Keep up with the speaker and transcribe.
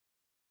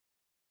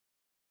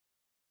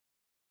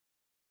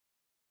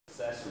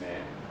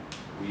assessment,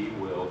 we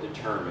will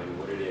determine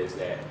what it is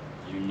that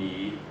you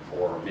need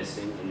or are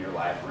missing in your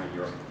life or in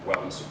your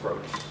wellness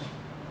approach,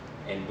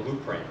 and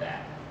blueprint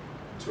that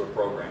to a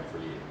program for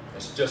you.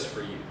 It's just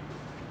for you.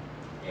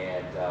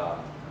 And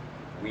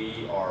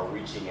we are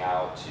reaching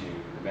out to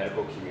the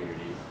medical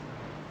community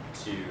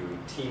to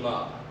team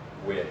up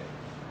with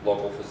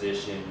local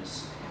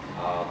physicians,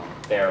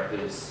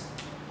 therapists,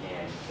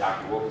 and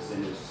Dr.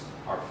 Wilkinson is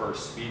our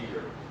first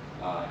speaker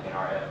in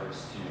our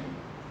efforts to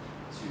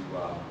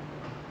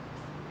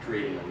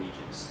create an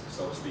allegiance,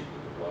 so to speak,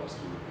 with the wellness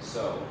community.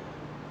 So,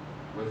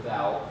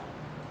 without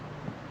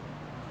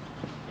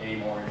any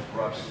more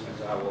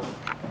interruptions, I will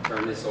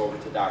turn this over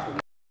to Dr.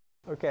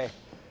 Okay,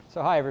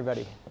 so hi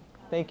everybody.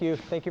 Thank you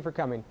for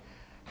coming.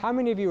 How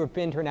many of you have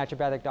been to a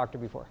naturopathic doctor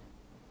before?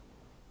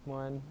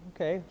 One,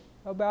 okay,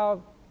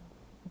 about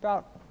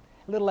a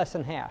little less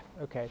than half,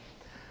 okay.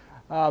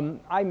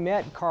 I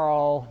met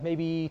Carl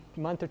maybe a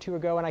month or two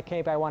ago when I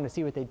came back. I wanted to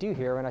see what they do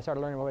here. When I started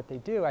learning what they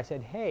do, I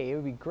said, hey, it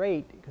would be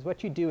great, because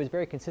what you do is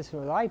very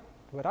consistent with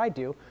what I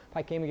do, if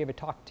I came and gave a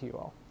talk to you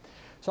all.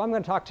 So I'm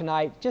going to talk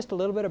tonight just a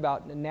little bit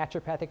about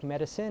naturopathic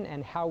medicine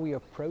and how we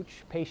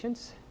approach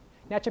patients.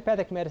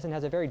 Naturopathic medicine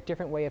has a very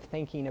different way of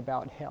thinking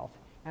about health.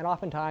 And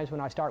oftentimes when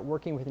I start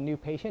working with a new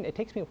patient, it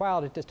takes me a while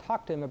to just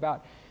talk to them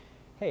about,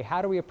 hey,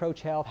 how do we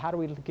approach health? How do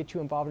we get you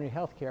involved in your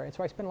health care? And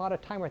so I spend a lot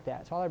of time with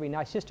that. So it would be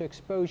nice just to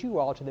expose you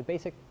all to the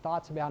basic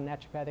thoughts about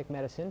naturopathic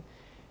medicine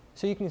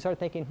so you can start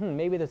thinking,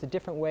 maybe there's a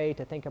different way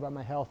to think about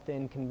my health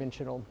than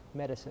conventional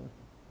medicine.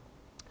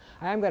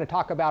 I am going to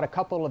talk about a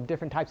couple of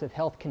different types of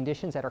health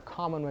conditions that are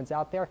common ones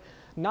out there,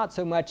 not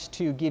so much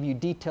to give you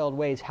detailed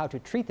ways how to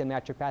treat them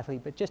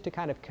naturopathically, but just to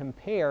kind of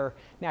compare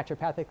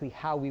naturopathically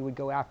how we would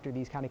go after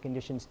these kind of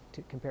conditions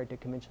compared to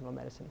conventional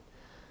medicine.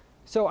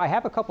 So I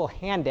have a couple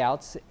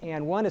handouts,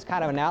 and one is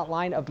kind of an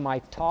outline of my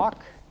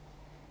talk.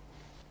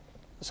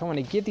 So I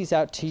want to give these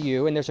out to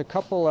you, and there's a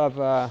couple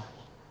of,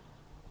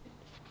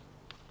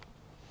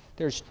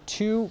 there's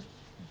two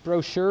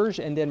brochures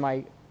and then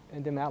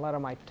the outline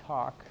of my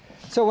talk.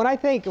 So when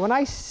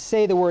I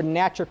say the word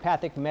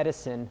naturopathic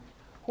medicine,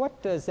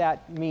 what does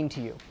that mean to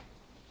you?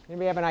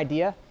 Anybody have an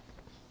idea?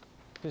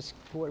 Just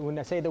when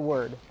I say the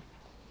word.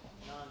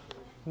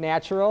 Non-traditional.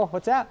 Natural,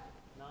 what's that?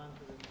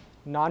 Non-traditional.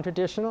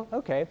 Non-traditional,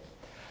 okay.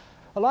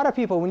 A lot of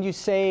people, when you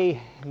say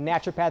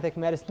naturopathic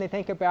medicine, they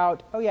think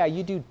about, oh yeah,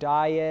 you do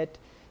diet,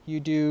 you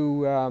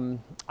do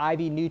IV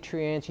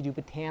nutrients, you do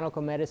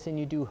botanical medicine,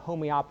 you do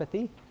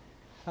homeopathy.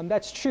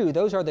 That's true.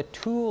 Those are the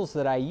tools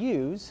that I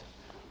use,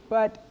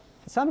 but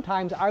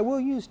sometimes I will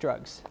use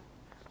drugs,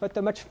 but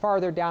they're much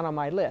farther down on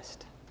my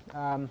list.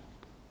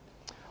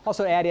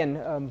 Also add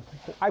in,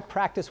 I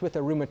practice with a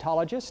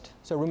rheumatologist,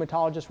 so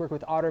rheumatologists work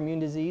with autoimmune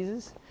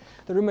diseases.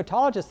 The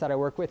rheumatologist that I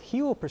work with,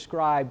 he will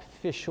prescribe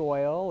fish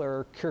oil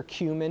or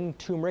curcumin,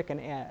 turmeric, and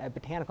a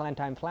botanical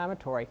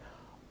anti-inflammatory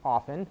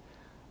often,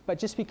 but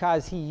just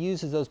because he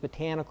uses those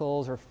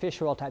botanicals or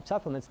fish oil type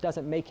supplements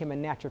doesn't make him a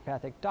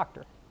naturopathic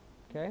doctor,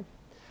 okay?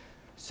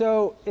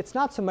 So it's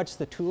not so much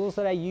the tools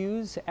that I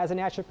use as a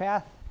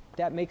naturopath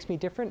that makes me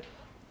different.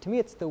 To me,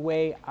 it's the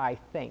way I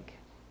think,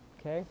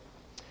 okay?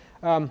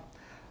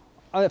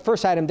 On the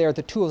first item there,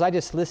 the tools, I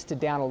just listed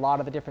down a lot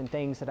of the different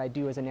things that I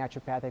do as a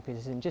naturopathic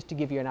physician, just to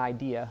give you an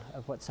idea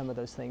of what some of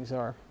those things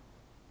are,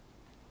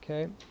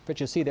 okay? But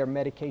you'll see their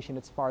medication,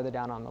 it's farther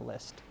down on the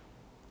list,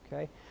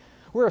 okay?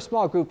 We're a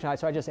small group tonight,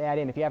 so I just add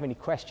in, if you have any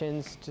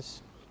questions,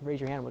 just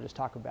raise your hand and we'll just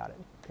talk about it,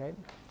 okay?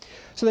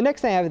 So the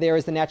next thing I have there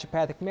is the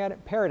naturopathic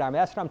paradigm.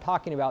 That's what I'm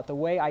talking about, the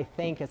way I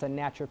think as a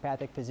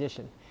naturopathic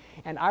physician.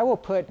 And I will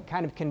put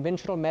kind of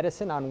conventional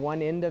medicine on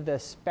one end of the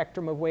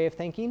spectrum of way of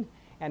thinking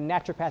and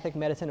naturopathic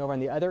medicine over on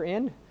the other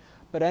end,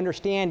 but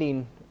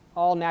understanding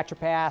all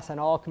naturopaths and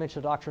all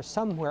conventional doctors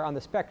somewhere on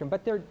the spectrum,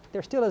 but there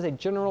still is a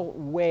general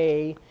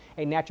way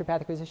a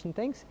naturopathic physician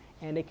thinks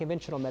and a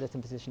conventional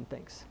medicine physician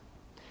thinks.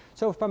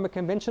 So from a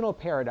conventional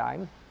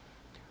paradigm,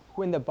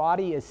 when the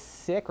body is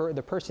sick or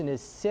the person is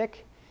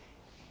sick,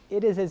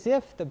 it is as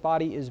if the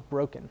body is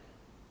broken.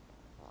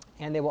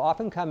 And they will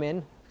often come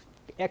in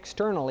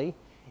externally,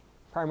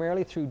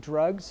 primarily through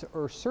drugs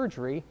or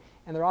surgery,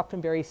 and they're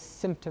often very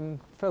symptom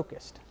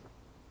focused,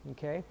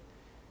 okay?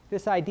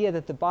 This idea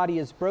that the body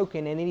is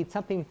broken and they need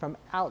something from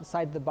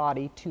outside the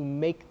body to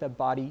make the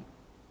body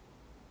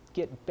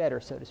get better,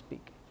 so to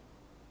speak,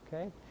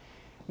 okay?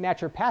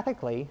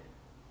 Naturopathically,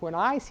 when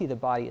I see the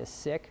body as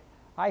sick,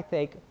 I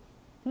think,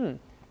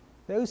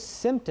 those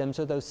symptoms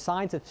or those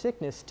signs of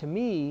sickness to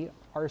me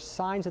are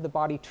signs of the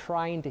body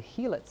trying to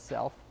heal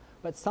itself,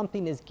 but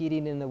something is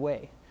getting in the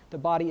way. The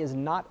body is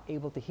not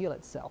able to heal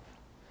itself.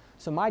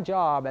 So my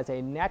job as a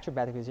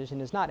naturopathic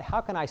physician is not how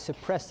can I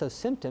suppress those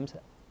symptoms.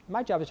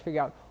 My job is to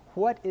figure out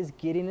what is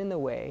getting in the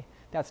way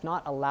that's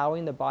not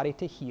allowing the body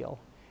to heal.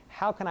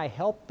 How can I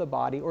help the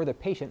body or the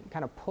patient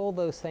kind of pull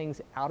those things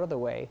out of the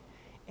way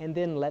and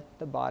then let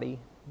the body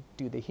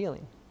do the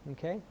healing,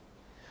 okay?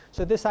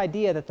 So this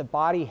idea that the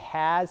body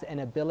has an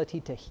ability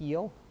to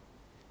heal,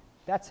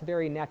 that's a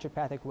very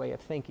naturopathic way of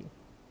thinking.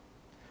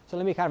 So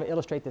let me kind of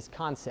illustrate this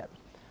concept.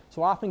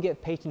 So I often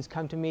get patients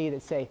come to me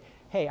that say,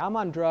 hey, I'm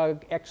on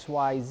drug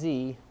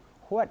XYZ.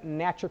 What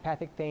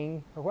naturopathic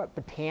thing or what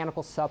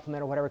botanical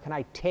supplement or whatever can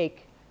I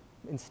take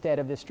instead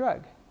of this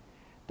drug?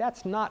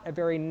 That's not a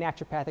very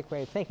naturopathic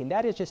way of thinking.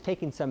 That is just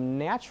taking some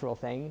natural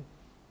thing,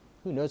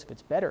 who knows if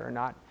it's better or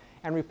not,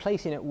 and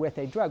replacing it with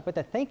a drug. But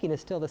the thinking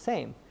is still the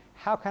same.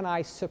 How can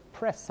I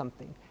suppress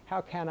something? How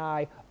can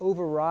I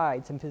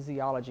override some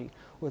physiology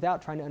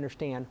without trying to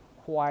understand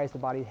why is the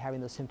body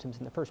having those symptoms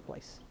in the first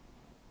place?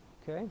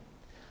 Okay?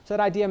 So that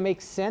idea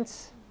makes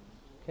sense.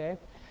 Okay?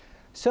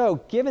 So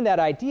given that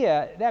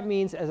idea, that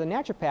means as a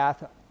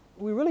naturopath,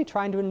 we're really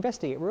trying to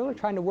investigate. We're really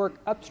trying to work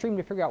upstream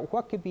to figure out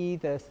what could be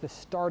the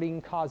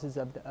starting causes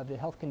of the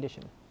health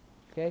condition.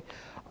 Okay?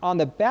 On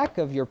the back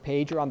of your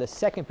page, or on the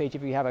second page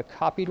if you have a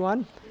copied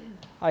one,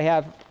 I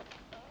have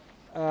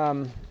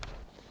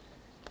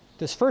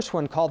this first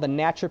one called the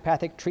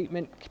Naturopathic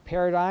Treatment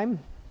Paradigm.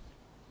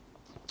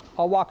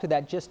 I'll walk through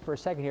that just for a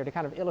second here to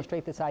kind of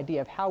illustrate this idea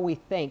of how we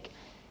think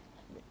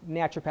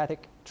naturopathic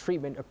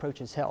treatment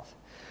approaches health.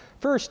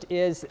 First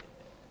is,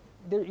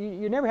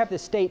 you never have to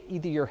state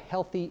either you're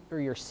healthy or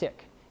you're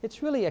sick.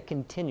 It's really a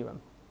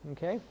continuum,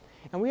 okay?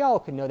 And we all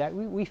can know that.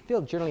 We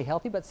feel generally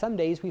healthy, but some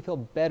days we feel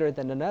better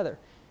than another.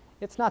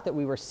 It's not that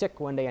we were sick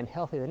one day and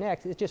healthy the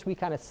next. It's just we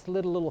kind of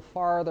slid a little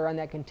farther on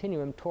that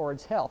continuum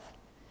towards health.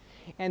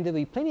 And there'll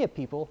be plenty of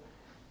people,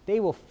 they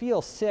will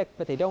feel sick,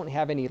 but they don't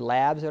have any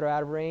labs that are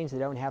out of range. They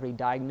don't have any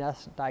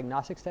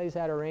diagnostic studies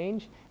out of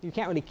range. You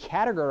can't really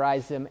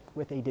categorize them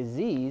with a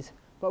disease,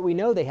 but we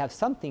know they have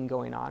something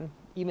going on,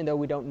 even though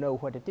we don't know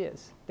what it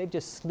is. They've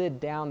just slid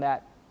down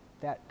that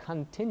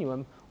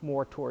continuum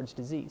more towards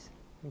disease.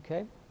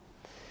 Okay?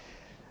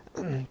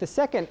 The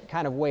second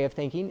kind of way of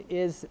thinking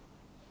is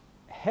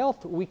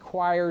health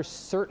requires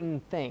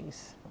certain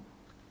things.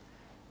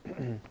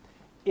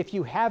 If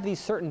you have these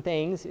certain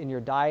things in your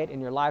diet,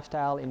 in your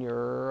lifestyle, in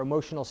your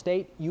emotional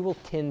state, you will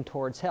tend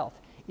towards health.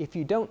 If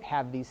you don't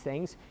have these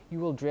things, you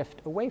will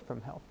drift away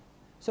from health.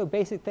 So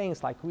basic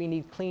things like we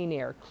need clean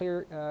air,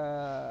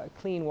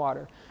 clean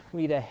water.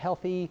 We need a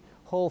healthy,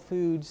 whole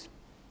foods,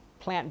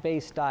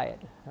 plant-based diet.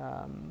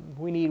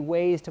 We need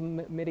ways to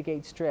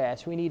mitigate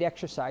stress. We need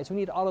exercise. We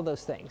need all of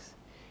those things.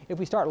 If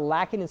we start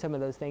lacking in some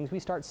of those things,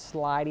 we start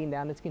sliding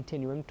down this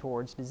continuum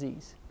towards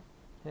disease.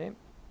 Okay?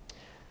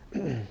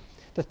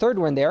 The third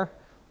one there,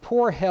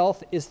 poor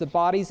health is the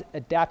body's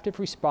adaptive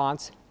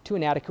response to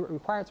inadequate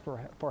requirements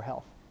for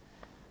health.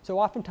 So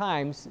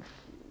oftentimes,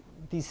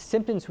 these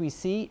symptoms we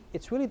see,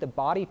 it's really the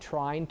body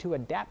trying to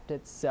adapt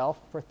itself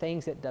for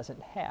things it doesn't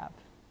have,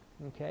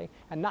 okay?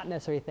 And not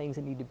necessarily things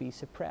that need to be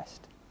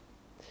suppressed.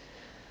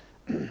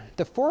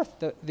 The fourth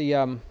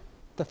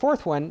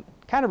one,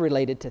 kind of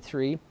related to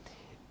 3,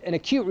 an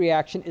acute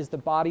reaction is the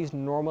body's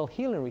normal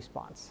healing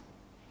response.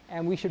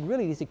 And we should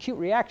really, these acute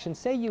reactions,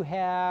 say you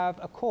have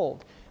a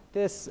cold,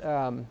 this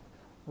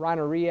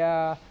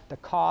rhinorrhea, the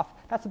cough,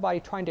 that's the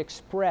body trying to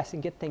express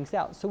and get things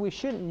out. So we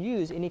shouldn't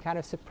use any kind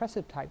of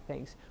suppressive type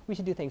things. We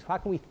should do things. How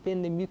can we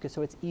thin the mucus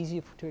so it's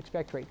easy to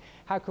expectorate?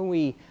 How can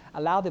we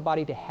allow the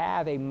body to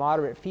have a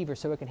moderate fever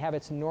so it can have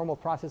its normal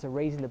process of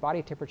raising the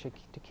body temperature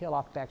to kill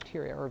off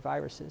bacteria or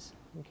viruses?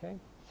 Okay?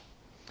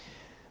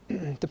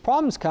 The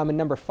problems come in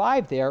number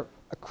 5 there.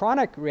 A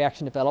chronic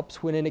reaction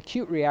develops when an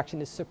acute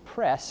reaction is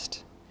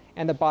suppressed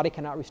and the body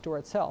cannot restore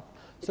itself.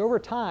 So over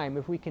time,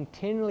 if we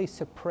continually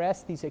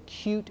suppress these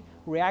acute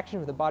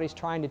reactions the body's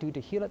trying to do to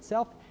heal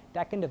itself,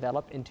 that can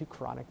develop into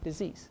chronic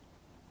disease.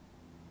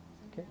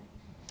 Okay?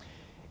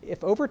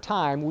 If over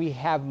time we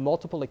have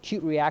multiple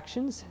acute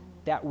reactions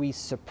that we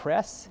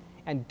suppress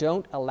and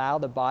don't allow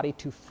the body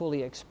to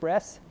fully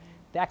express,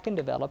 that can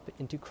develop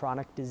into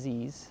chronic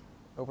disease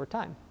over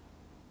time.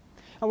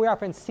 And we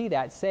often see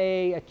that.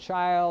 Say a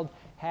child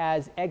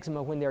has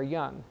eczema when they're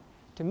young.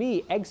 To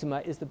me, eczema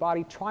is the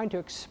body trying to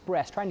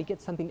express, trying to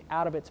get something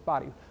out of its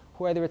body,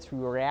 whether it's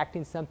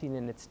reacting to something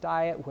in its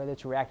diet, whether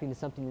it's reacting to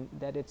something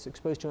that it's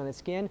exposed to on its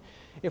skin.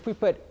 If we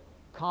put,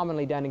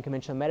 commonly done in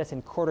conventional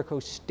medicine,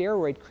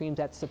 corticosteroid creams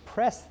that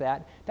suppress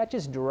that, that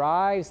just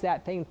drives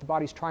that thing that the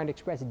body's trying to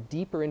express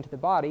deeper into the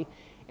body,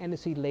 and to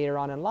see later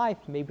on in life,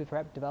 maybe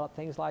perhaps develop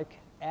things like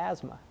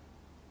asthma.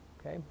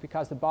 Okay?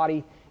 Because the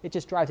body, it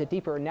just drives it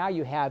deeper, and now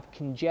you have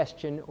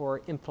congestion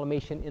or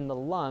inflammation in the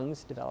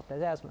lungs developed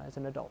as asthma as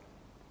an adult.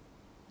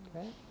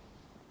 Okay?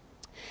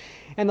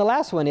 And the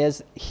last one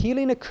is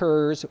healing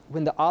occurs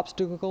when the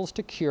obstacles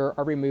to cure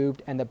are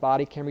removed and the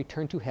body can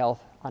return to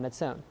health on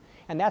its own.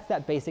 And that's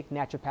that basic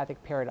naturopathic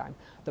paradigm.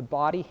 The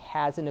body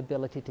has an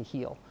ability to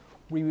heal.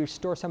 We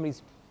restore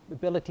somebody's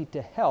ability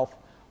to health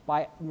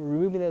by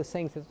removing those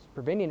things that's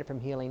preventing it from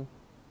healing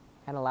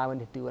and allowing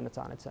it to do it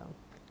on its own.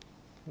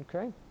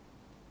 Okay?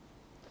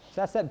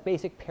 So that's that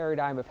basic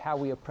paradigm of how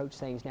we approach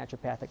things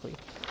naturopathically.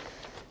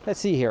 Let's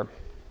see here.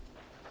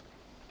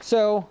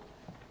 So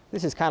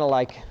this is kind of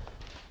like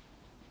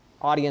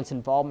audience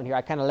involvement here.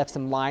 I kind of left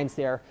some lines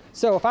there.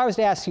 So if I was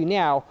to ask you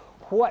now,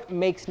 what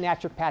makes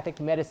naturopathic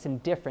medicine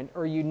different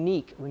or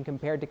unique when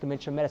compared to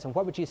conventional medicine,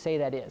 what would you say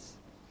that is?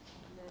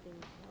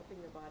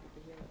 Helping the body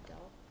to heal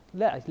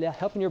itself.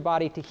 Helping your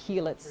body to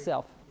heal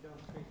itself. You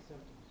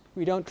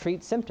We don't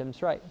treat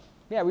symptoms, right?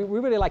 Yeah, we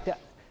really like to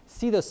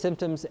see those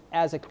symptoms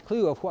as a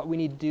clue of what we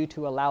need to do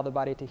to allow the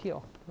body to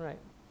heal. Right,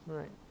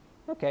 right.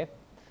 Okay.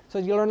 So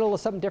you learn a little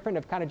something different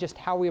of kind of just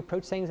how we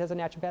approach things as a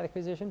naturopathic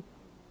physician?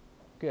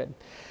 Good.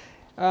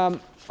 On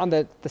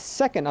the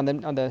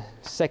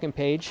second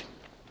page,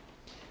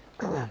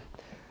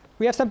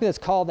 we have something that's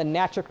called the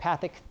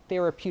naturopathic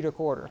therapeutic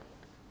order.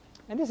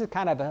 And this is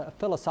kind of a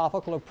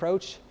philosophical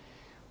approach.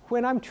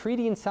 When I'm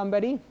treating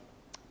somebody,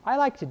 I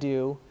like to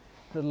do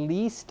the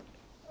least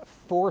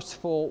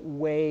forceful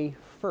way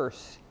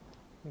first.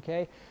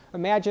 Okay?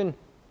 Imagine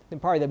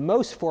probably the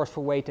most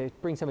forceful way to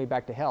bring somebody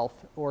back to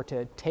health or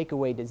to take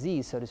away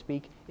disease, so to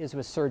speak, is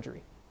with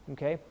surgery.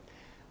 Okay?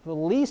 The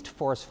least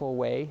forceful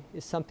way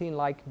is something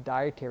like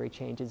dietary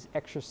changes,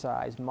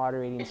 exercise,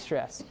 moderating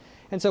stress.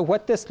 And so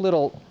what this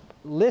little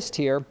list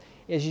here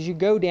is, as you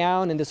go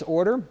down in this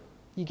order,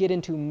 you get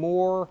into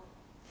more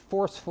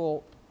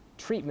forceful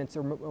treatments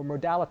or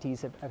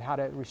modalities of how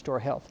to restore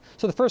health.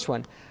 So the first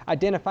one,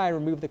 identify and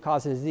remove the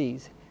cause of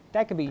disease.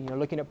 That could be,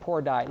 looking at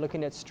poor diet,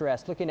 looking at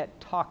stress, looking at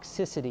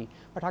toxicity.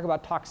 When I talk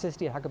about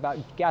toxicity, I talk about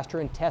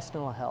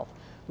gastrointestinal health,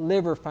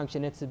 liver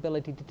function, its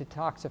ability to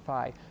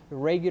detoxify,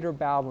 regular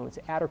bowel movements,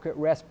 adequate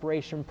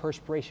respiration,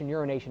 perspiration,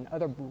 urination,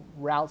 other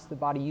routes the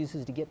body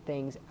uses to get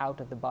things out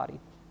of the body.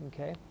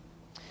 Okay.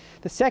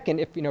 The second,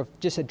 if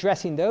just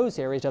addressing those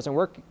areas doesn't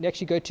work, next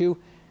you go to,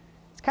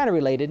 it's kind of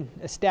related,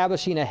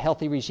 establishing a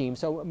healthy regime.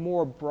 So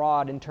more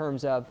broad in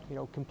terms of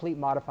complete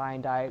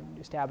modifying diet,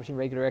 establishing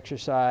regular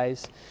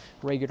exercise,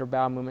 regular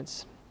bowel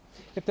movements.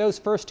 If those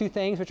first two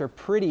things, which are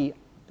pretty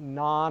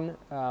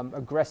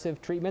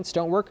non-aggressive treatments,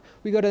 don't work,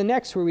 we go to the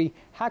next where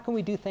how can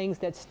we do things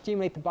that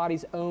stimulate the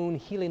body's own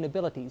healing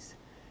abilities?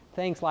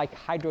 Things like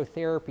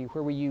hydrotherapy,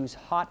 where we use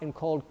hot and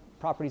cold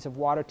properties of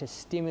water to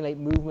stimulate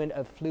movement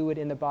of fluid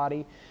in the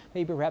body.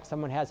 Maybe perhaps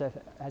someone has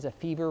a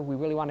fever. We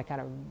really want to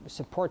kind of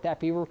support that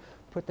fever,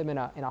 put them in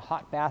a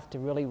hot bath to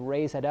really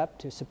raise it up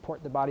to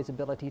support the body's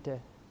ability to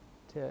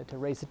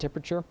raise the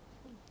temperature.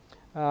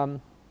 Or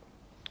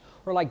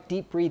like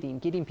deep breathing,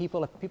 getting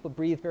people, if people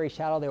breathe very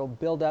shallow, they will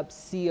build up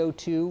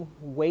CO2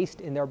 waste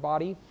in their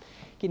body.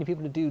 Getting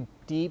people to do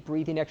deep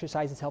breathing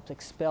exercises helps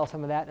expel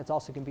some of that. It's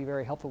also can be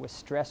very helpful with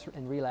stress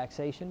and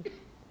relaxation.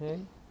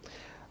 Okay.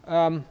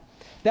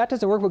 That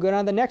doesn't work, we'll go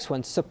down to the next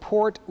one,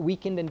 support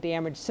weakened and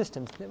damaged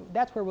systems.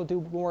 That's where we'll do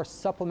more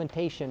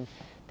supplementation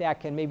that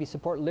can maybe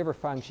support liver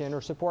function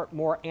or support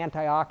more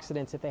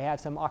antioxidants if they have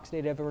some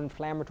oxidative or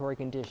inflammatory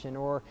condition,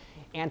 or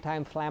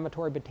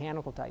anti-inflammatory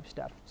botanical type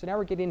stuff. So now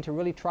we're getting into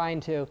really trying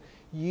to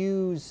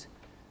use,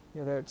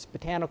 whether it's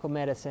botanical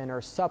medicine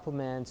or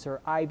supplements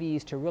or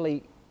IVs to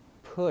really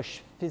push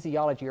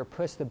physiology or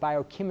push the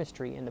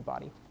biochemistry in the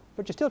body.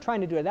 But you're still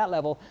trying to do at that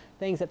level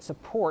things that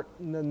support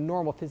the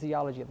normal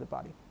physiology of the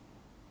body.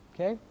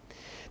 Okay?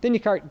 Then you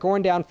start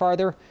going down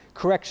farther,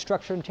 correct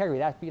structure integrity.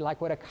 That'd be like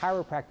what a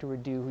chiropractor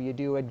would do, where you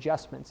do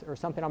adjustments, or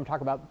something I'm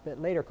talking about a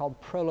bit later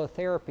called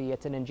prolotherapy.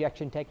 It's an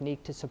injection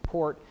technique to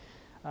support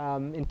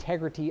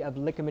integrity of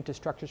ligamentous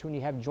structures when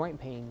you have joint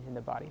pain in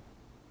the body.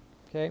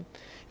 Okay? And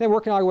then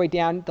working all the way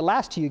down, the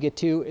last two you get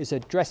to is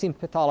addressing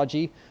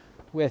pathology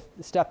with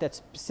stuff that's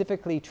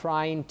specifically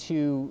trying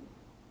to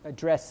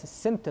address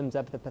symptoms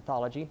of the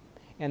pathology.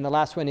 And the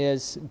last one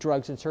is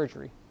drugs and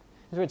surgery.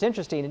 So it's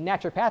interesting, and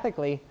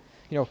naturopathically,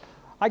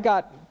 I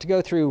got to go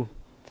through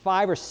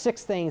 5 or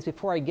 6 things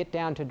before I get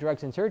down to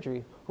drugs and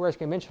surgery, whereas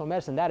conventional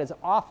medicine, that is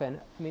often,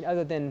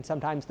 other than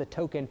sometimes the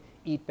token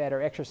eat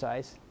better,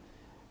 exercise,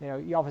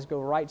 you always go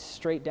right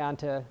straight down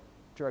to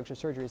drugs or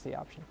surgery is the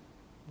option.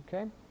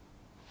 Okay?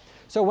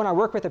 So when I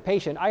work with a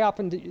patient,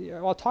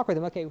 I'll talk with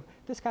them, okay,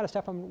 this kind of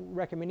stuff I'm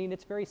recommending,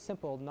 it's very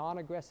simple,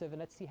 non-aggressive,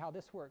 and let's see how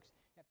this works.